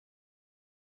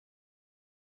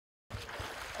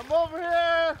I'm over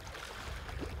here!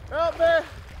 Help me!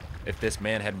 If this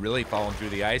man had really fallen through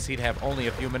the ice, he'd have only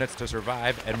a few minutes to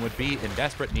survive and would be in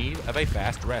desperate need of a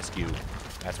fast rescue.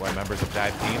 That's why members of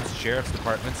dive teams, sheriff's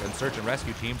departments, and search and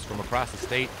rescue teams from across the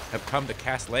state have come to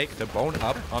Cass Lake to bone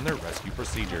up on their rescue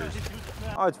procedures.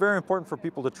 It's very important for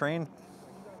people to train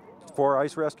for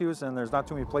ice rescues, and there's not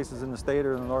too many places in the state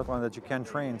or in the Northland that you can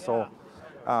train. So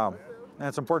and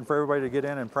it's important for everybody to get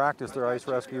in and practice their ice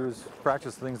rescues,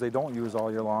 practice things they don't use all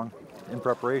year long in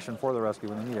preparation for the rescue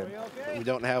when they need it. We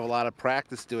don't have a lot of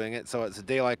practice doing it, so it's a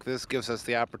day like this gives us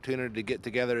the opportunity to get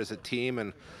together as a team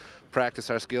and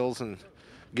practice our skills and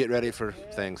get ready for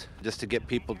things, just to get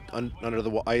people under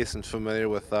the ice and familiar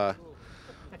with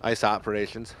ice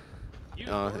operations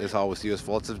is always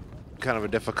useful. It's kind of a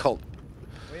difficult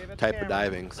type of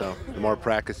diving, so the more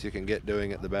practice you can get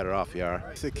doing it, the better off you are.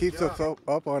 It keeps us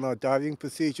up on our diving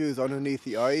procedures underneath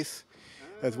the ice,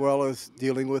 as well as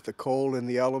dealing with the cold and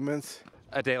the elements.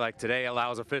 A day like today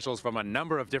allows officials from a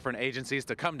number of different agencies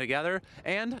to come together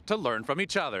and to learn from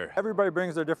each other. Everybody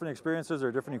brings their different experiences,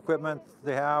 their different equipment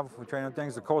they have. We train on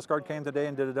things. The Coast Guard came today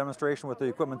and did a demonstration with the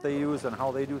equipment they use and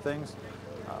how they do things.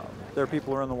 Their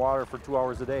people are in the water for 2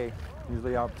 hours a day,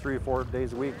 usually out 3 or 4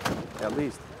 days a week at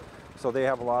least. So they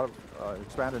have a lot of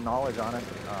expanded knowledge on it.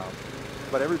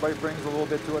 But everybody brings a little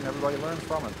bit to it and everybody learns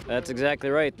from it. That's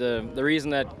exactly right. The reason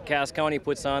that Cass County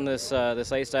puts on this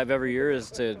ice dive every year is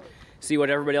to see what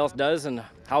everybody else does and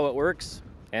how it works,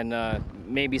 and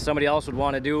maybe somebody else would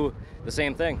want to do the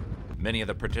same thing. Many of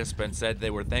the participants said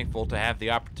they were thankful to have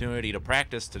the opportunity to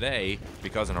practice today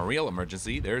because in a real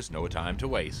emergency, there's no time to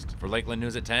waste. For Lakeland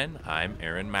News at 10, I'm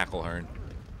Aaron McElhern.